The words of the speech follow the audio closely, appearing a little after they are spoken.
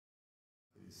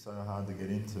It's so hard to get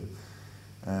into.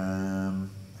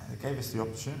 It gave us the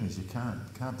opportunities. You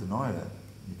can't deny that.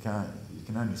 You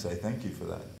can only say thank you for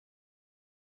that.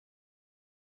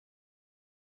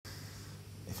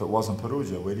 If it wasn't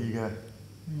Perugia, where do you go?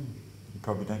 You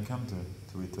probably don't come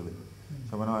to Italy.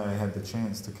 So when I had the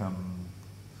chance to come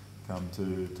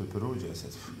to Perugia, I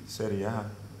said, Serie A.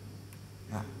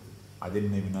 Yeah, I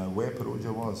didn't even know where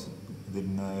Perugia was. I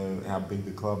didn't know how big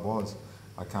the club was.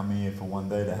 I come here for one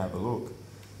day to have a look.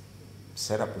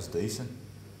 Setup was decent.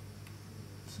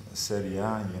 Serie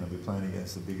A, you're going to be playing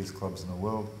against the biggest clubs in the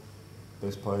world,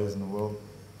 best players in the world.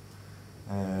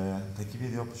 They give you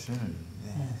the opportunity.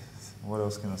 Yeah. What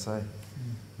else can I say?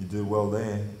 You do well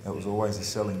there. It was always a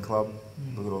selling club.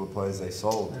 Look at all the players they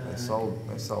sold. They sold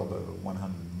over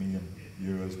 100 million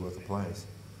euros worth of players.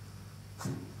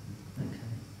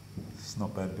 It's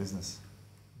not bad business.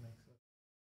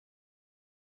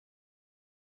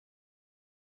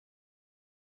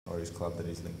 Or his club that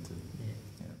he's linked to.